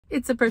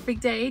It's a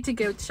perfect day to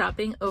go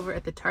shopping over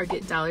at the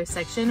Target dollar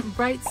section.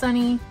 Bright,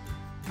 sunny,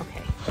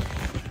 okay,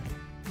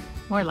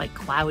 more like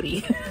cloudy.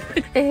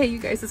 Hey you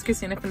guys, it's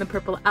Christina from the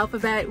Purple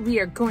Alphabet. We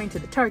are going to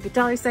the Target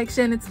dollar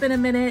section. It's been a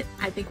minute.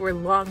 I think we're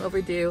long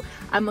overdue.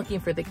 I'm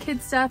looking for the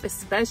kids stuff,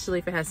 especially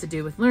if it has to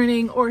do with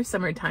learning or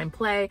summertime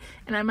play.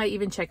 And I might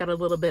even check out a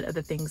little bit of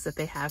the things that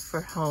they have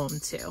for home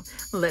too.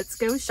 Let's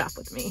go shop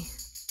with me.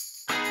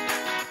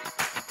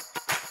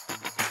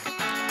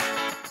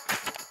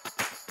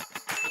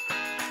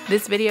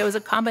 This video is a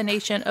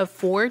combination of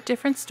 4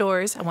 different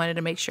stores. I wanted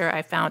to make sure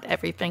I found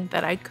everything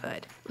that I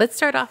could. Let's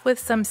start off with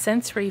some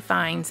sensory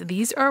finds.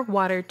 These are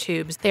water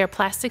tubes. They are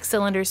plastic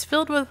cylinders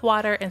filled with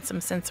water and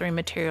some sensory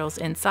materials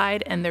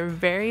inside, and they're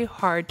very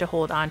hard to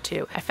hold on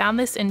to. I found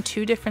this in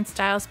 2 different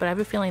styles, but I have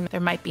a feeling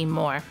there might be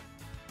more.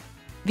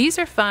 These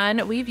are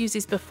fun. We've used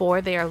these before.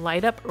 They are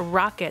light up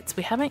rockets.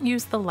 We haven't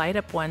used the light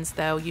up ones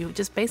though. You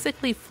just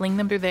basically fling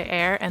them through the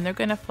air and they're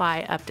gonna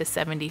fly up to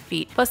 70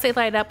 feet. Plus they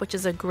light up, which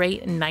is a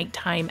great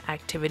nighttime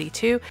activity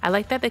too. I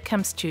like that it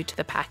comes to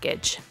the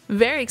package.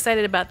 Very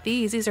excited about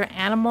these. These are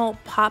Animal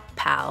Pop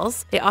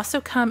Pals. They also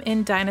come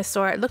in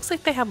dinosaur. It looks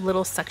like they have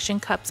little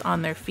suction cups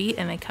on their feet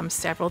and they come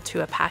several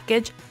to a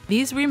package.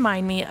 These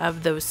remind me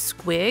of those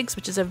Squigs,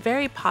 which is a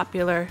very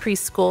popular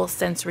preschool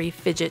sensory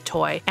fidget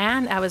toy.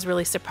 And I was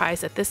really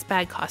surprised that this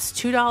bag costs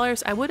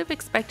 $2. I would have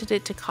expected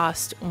it to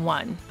cost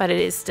 $1, but it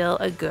is still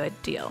a good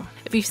deal.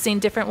 If you've seen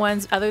different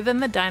ones other than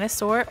the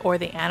dinosaur or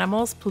the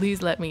animals,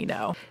 please let me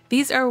know.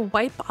 These are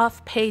wipe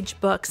off page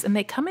books and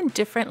they come in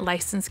different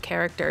licensed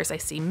characters. I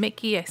see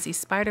Mickey, I see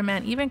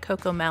Spider-Man, even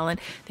Coco Melon.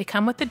 They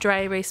come with the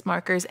dry erase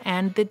markers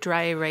and the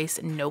dry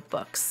erase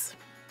notebooks.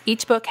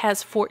 Each book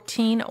has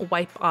 14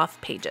 wipe-off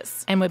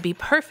pages and would be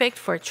perfect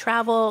for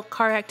travel,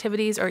 car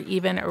activities, or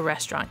even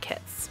restaurant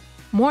kits.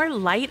 More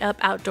light up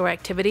outdoor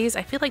activities.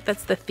 I feel like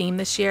that's the theme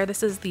this year.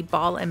 This is the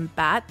ball and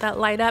bat that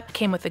light up.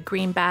 Came with a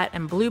green bat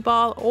and blue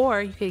ball,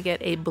 or you could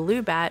get a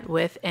blue bat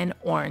with an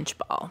orange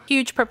ball.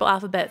 Huge Purple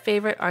Alphabet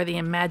favorite are the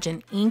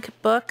Imagine Ink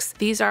books.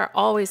 These are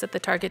always at the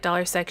Target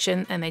dollar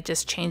section and they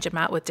just change them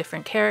out with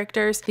different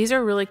characters. These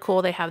are really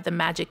cool. They have the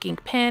magic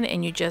ink pen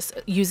and you just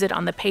use it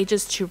on the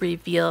pages to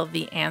reveal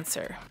the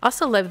answer.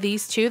 Also love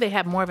these two. They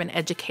have more of an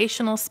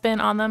educational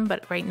spin on them,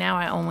 but right now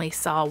I only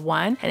saw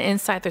one. And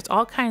inside there's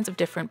all kinds of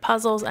different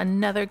puzzles.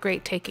 Another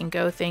great take and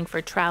go thing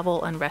for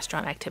travel and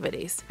restaurant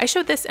activities. I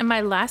showed this in my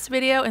last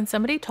video and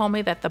somebody told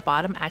me that the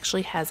bottom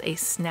actually has a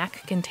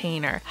snack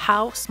container.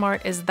 How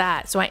smart is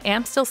that? So I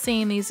am still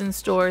seeing these in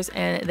stores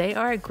and they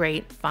are a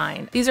great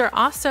find. These are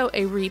also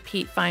a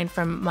repeat find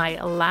from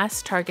my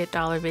last Target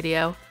dollar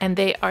video and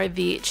they are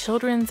the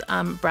children's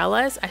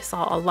umbrellas. I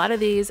saw a lot of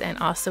these and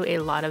also a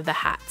lot of the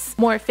hats.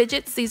 More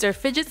fidgets. These are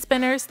fidget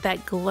spinners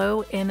that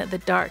glow in the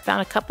dark.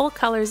 Found a couple of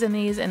colors in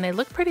these and they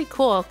look pretty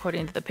cool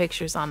according to the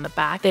pictures on the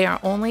back. They are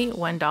only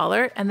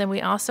 $1. And then we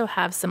also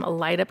have some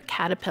light up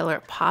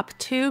caterpillar pop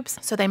tubes.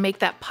 So they make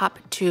that pop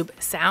tube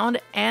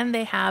sound and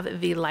they have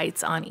the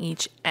lights on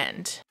each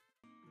end.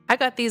 I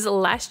got these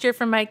last year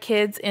for my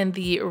kids in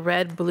the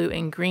red, blue,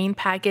 and green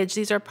package.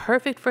 These are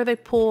perfect for the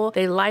pool.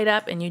 They light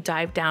up and you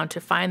dive down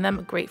to find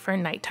them. Great for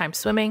nighttime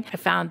swimming. I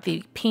found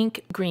the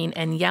pink, green,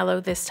 and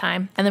yellow this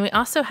time. And then we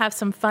also have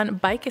some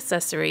fun bike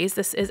accessories.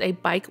 This is a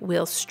bike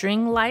wheel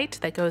string light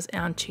that goes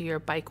onto your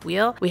bike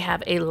wheel. We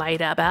have a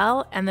light up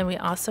bell, and then we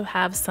also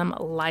have some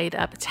light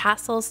up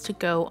tassels to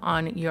go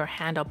on your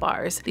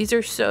handlebars. These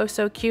are so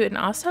cute and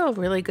also a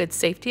really good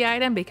safety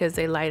item because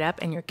they light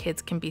up and your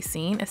kids can be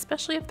seen,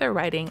 especially if they're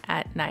riding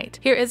at night.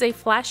 Here is a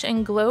flash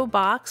and glow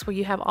box where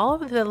you have all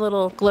of the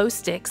little glow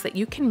sticks that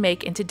you can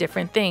make into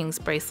different things: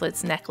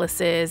 bracelets,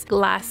 necklaces,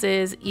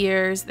 glasses,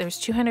 ears. There's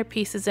 200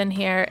 pieces in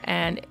here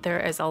and there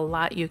is a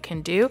lot you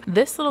can do.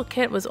 This little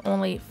kit was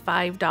only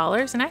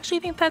 $5 and I actually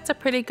think that's a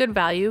pretty good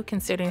value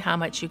considering how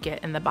much you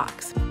get in the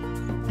box.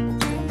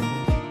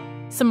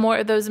 Some more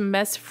of those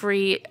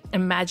mess-free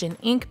Imagine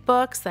Ink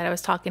books that I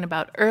was talking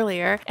about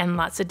earlier, and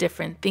lots of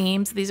different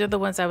themes. These are the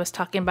ones I was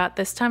talking about.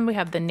 This time we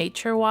have the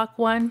Nature Walk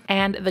one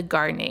and the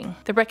gardening.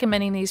 They're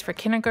recommending these for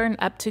kindergarten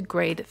up to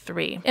grade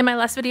 3. In my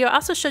last video, I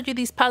also showed you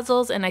these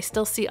puzzles and I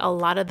still see a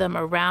lot of them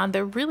around.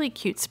 They're really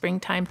cute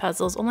springtime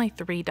puzzles, only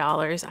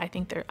 $3. I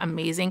think they're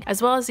amazing.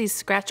 As well as these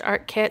scratch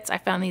art kits. I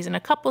found these in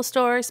a couple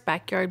stores: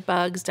 Backyard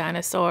Bugs,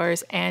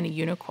 Dinosaurs, and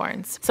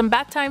Unicorns. Some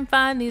bath time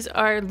fun. These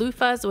are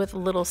loofahs with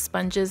little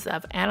sponges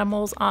of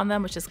animals on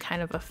them, which is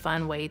kind of a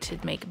fun way to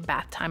make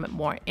bath time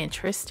more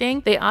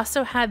interesting. They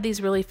also had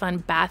these really fun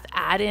bath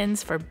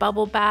add-ins for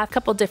bubble bath, a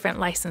couple different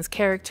licensed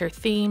character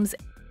themes.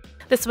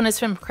 This one is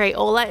from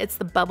Crayola. It's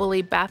the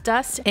bubbly bath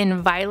dust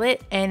in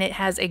violet and it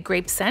has a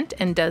grape scent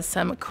and does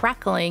some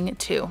crackling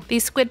too.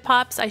 These squid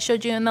pops I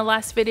showed you in the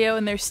last video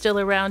and they're still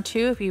around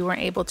too. If you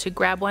weren't able to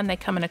grab one, they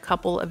come in a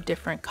couple of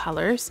different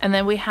colors. And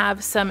then we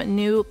have some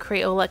new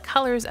Crayola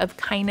colors of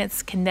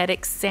Kindness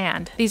Kinetic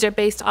Sand. These are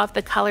based off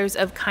the colors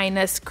of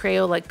Kindness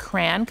Crayola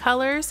crayon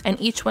colors, and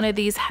each one of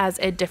these has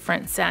a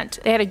different scent.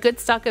 They had a good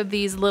stock of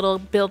these little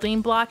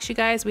building blocks, you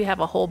guys. We have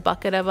a whole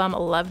bucket of them. I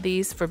love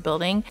these for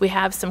building. We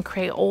have some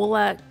Crayola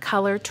vanilla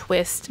color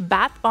twist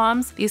bath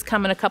bombs. These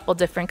come in a couple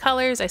different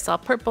colors. I saw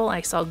purple,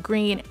 I saw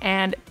green,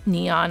 and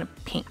neon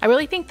pink. I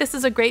really think this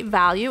is a great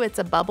value. It's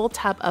a bubble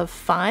tub of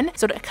fun.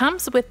 So it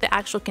comes with the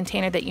actual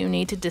container that you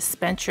need to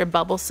dispense your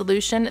bubble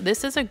solution.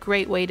 This is a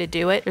great way to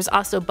do it. There's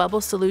also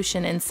bubble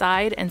solution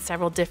inside and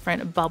several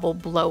different bubble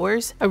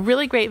blowers. A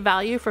really great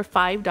value for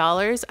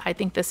 $5. I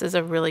think this is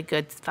a really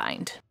good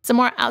find. Some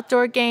more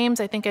outdoor games.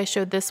 I think I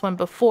showed this one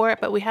before,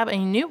 but we have a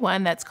new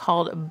one that's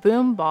called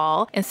Boom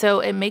Ball. And so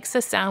it makes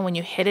a sound when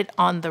you hit it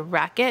on the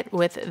racket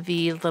with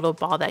the little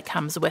ball that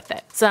comes with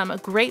it. Some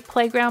great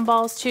playground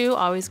balls too,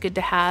 always good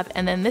to have.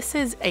 And then this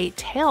is a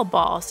tail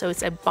ball. So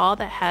it's a ball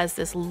that has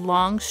this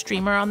long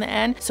streamer on the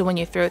end. So when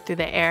you throw it through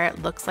the air,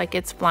 it looks like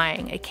it's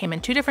flying. It came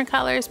in two different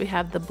colors. We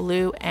have the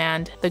blue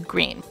and the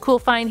green. Cool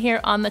find here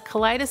on the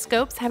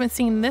kaleidoscopes. Haven't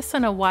seen this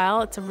in a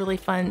while. It's a really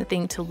fun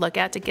thing to look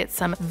at to get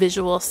some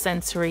visual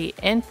sensory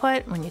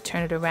input. When you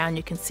turn it around,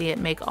 you can see it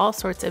make all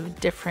sorts of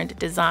different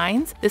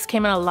designs. This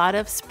came in a lot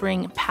of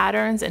spring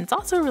patterns, and it's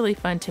also really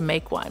fun to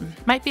make one.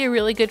 Might be a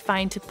really good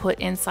find to put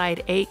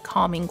inside a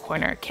calming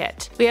corner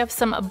kit. We have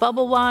some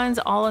bubble wands,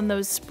 all in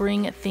those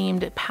spring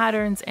themed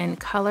patterns and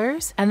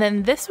colors. And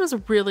then this was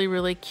really,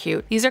 really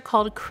cute. These are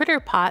called critter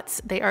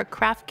pots. They are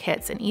craft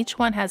kits, and each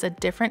one has a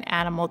different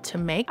animal to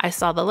make. I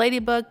saw the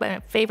ladybug, but my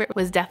favorite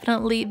was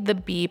definitely the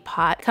bee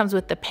pot. Comes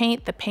with the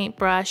paint, the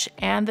paintbrush,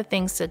 and the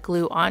things to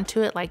glue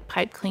onto it, like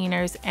pipe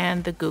cleaners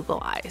and the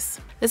Google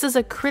eyes. This is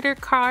a critter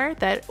car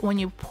that when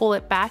you pull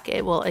it back,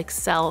 it will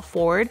excel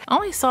forward. I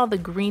only saw the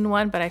green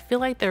one, but I feel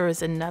like there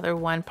was another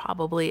one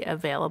probably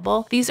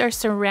available. These are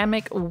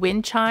ceramic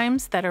wind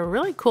chimes that are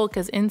really cool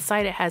because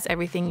inside it has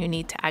everything you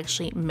need to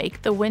actually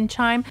make the wind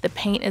chime. The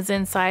paint is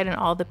inside and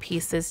all the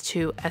pieces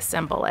to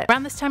assemble it.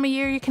 Around this time of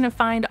year, you can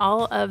find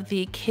all of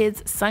the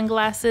kids'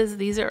 sunglasses.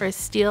 These are a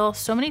steal,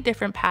 so many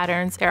different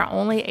patterns. They're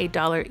only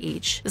 $1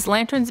 each. This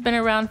lantern's been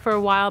around for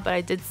a while, but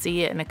I did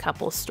see it in a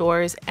couple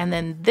stores. And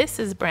then this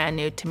is brand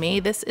new to me.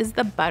 This is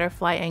the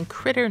butterfly and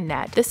critter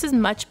net. This is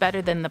much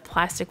better than the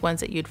plastic ones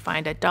that you'd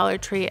find at Dollar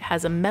Tree. It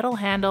has a metal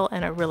handle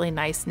and a really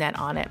nice net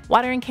on it.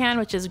 Watering can,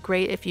 which is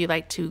great if you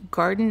like to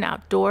garden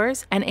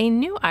outdoors. And a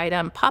new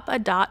item, Pop a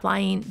Dot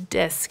flying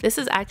disc. This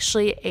is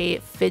actually a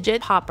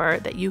fidget popper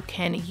that you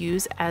can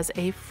use as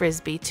a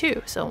frisbee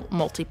too. So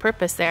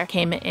multi-purpose there.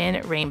 Came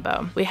in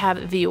rainbow. We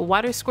have the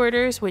water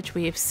squirters, which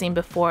we've seen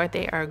before.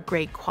 They are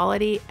great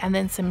quality. And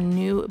then some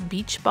new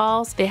beach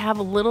balls. They have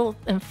little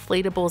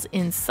inflatables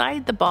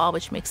inside the ball,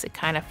 which makes it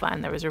kind of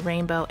fun. There was a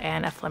rainbow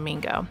and a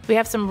flamingo. We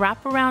have some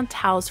wraparound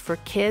towels for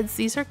kids.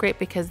 These are great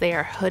because they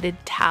are hooded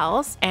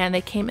towels and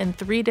they came in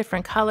 3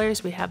 different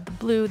colors. We have the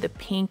blue, the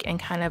pink, and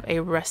kind of a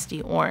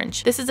rusty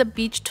orange. This is a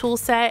beach tool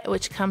set,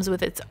 which comes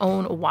with its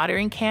own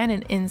watering can,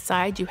 and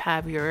inside you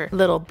have your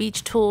little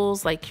beach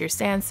tools like your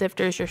sand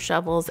sifters, your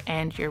shovels,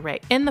 and your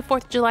rake. In the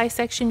 4th of July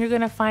section, you're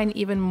going to find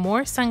even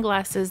more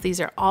sunglasses. These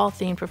are all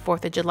themed for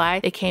 4th of July.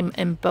 They came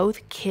in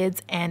both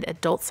kids and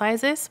adult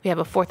sizes. We have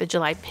a 4th of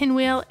July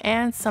pinwheel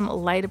and some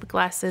light up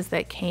glasses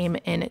that came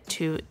in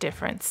 2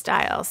 different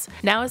styles.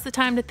 Now is the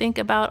time to think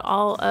about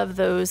all of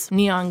those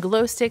neon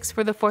glow sticks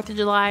for the 4th of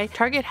July.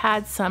 Target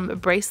had some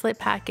bracelet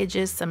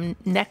packages, some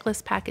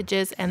necklace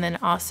packages, and then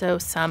also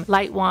some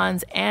light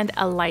wands and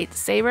a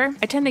lightsaber.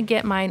 I tend to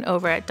get mine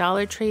over at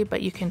Dollar Tree,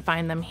 but you can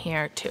find them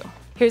here too.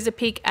 Here's a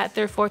peek at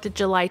their 4th of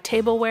July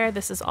tableware.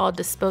 This is all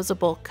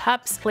disposable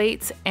cups,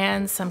 plates,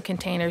 and some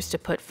containers to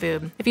put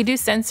food. If you do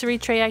sensory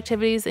tray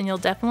activities, then you'll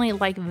definitely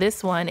like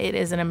this one. It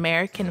is an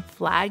American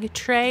flag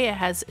tray. It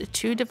has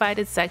 2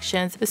 divided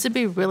sections. This would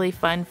be really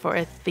fun for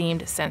a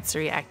themed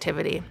sensory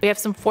activity. We have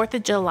some 4th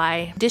of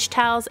July dish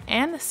towels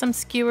and some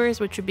skewers,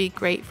 which would be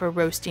great for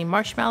roasting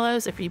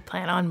marshmallows if you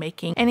plan on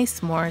making any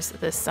s'mores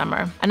this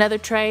summer. Another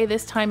tray,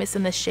 this time it's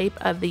in the shape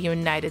of the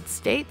United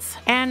States,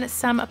 and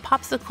some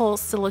popsicle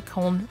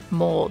silicone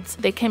molds.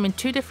 They came in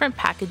 2 different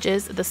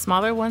packages. The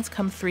smaller ones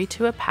come 3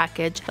 to a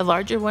package. The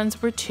larger ones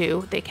were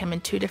 2. They came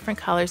in 2 different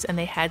colors and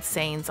they had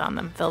sayings on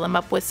them. Fill them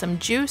up with some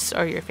juice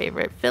or your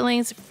favorite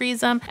fillings,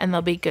 freeze them, and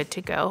they'll be good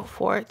to go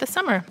for the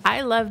summer.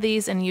 I love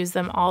these and use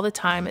them all the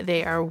time.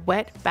 They are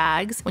wet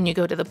bags. When you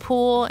go to the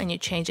pool and you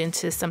change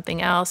into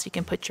something else, you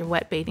can put your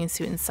wet bathing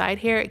suit inside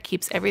here. It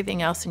keeps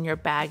everything else in your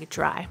bag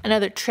dry.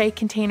 Another tray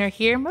container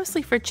here,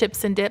 mostly for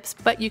chips and dips,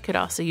 but you could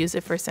also use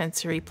it for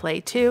sensory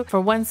play too. For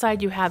one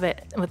side, you have it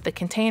with the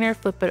container,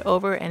 flip it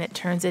over, and it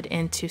turns it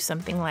into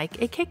something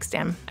like a cake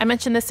stand. I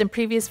mentioned this in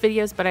previous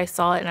videos, but I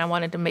saw it and I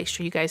wanted to make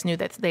sure you guys knew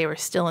that they were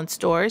still in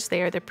stores.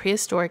 They are the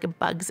prehistoric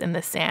bugs in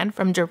the sand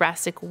from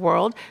Jurassic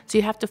World. So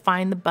you have to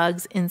find the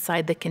bugs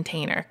inside the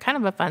container. Kind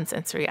of a fun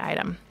sensory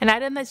item. An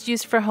item that's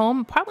used for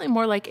home, probably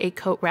more like a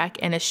coat rack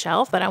and a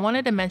shelf, but I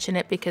wanted to mention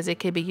it because it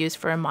could be used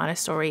for a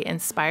Montessori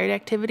inspired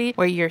activity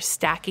where you're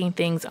stacking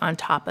things on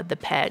top of the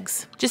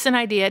pegs. Just an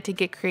idea to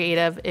get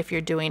creative if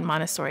you're doing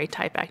Montessori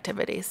type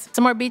activities.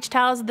 Some more beach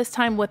towels, this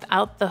time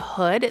without the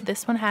hood.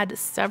 This one had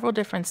several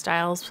different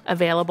styles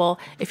available.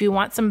 If you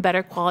want some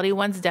better quality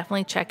ones,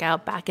 definitely check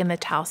out back in the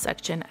towel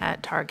section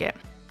at Target.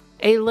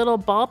 a little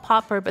ball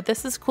popper, but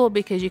this is cool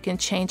because you can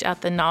change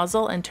out the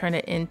nozzle and turn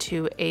it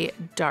into a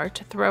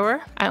dart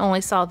thrower. I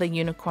only saw the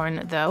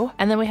unicorn though.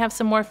 And then we have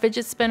some more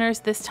fidget spinners.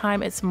 This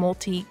time it's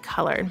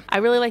multicolored. I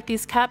really like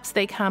these cups.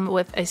 They come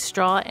with a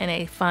straw and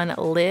a fun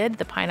lid.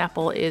 The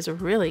pineapple is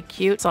really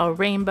cute. It's all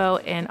rainbow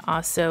and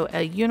also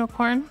a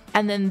unicorn.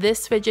 And then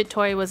this fidget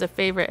toy was a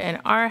favorite in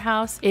our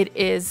house. It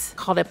is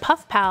called a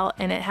Puff Pal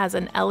and it has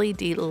an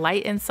LED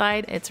light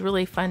inside. It's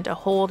really fun to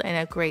hold and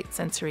a great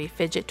sensory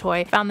fidget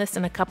toy. Found this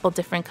in a couple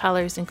different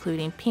colors,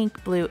 including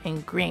pink, blue,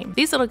 and green.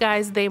 These little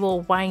guys, they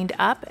will wind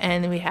up,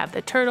 and we have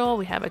the turtle,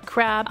 we have a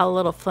crab, a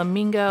little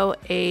flamingo,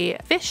 a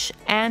fish,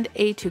 and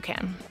a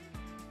toucan.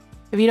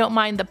 If you don't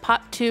mind the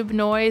pop tube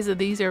noise,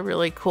 these are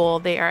really cool.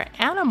 They are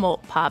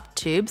animal pop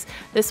tubes.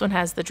 This one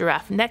has the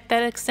giraffe neck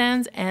that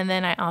extends, and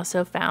then I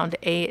also found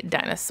a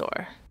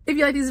dinosaur. If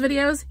you like these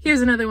videos,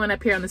 here's another one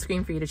up here on the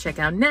screen for you to check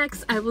out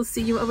next. I will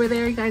see you over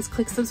there. You guys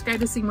click subscribe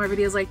to see more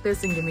videos like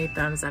this and give me a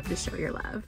thumbs up to show your love.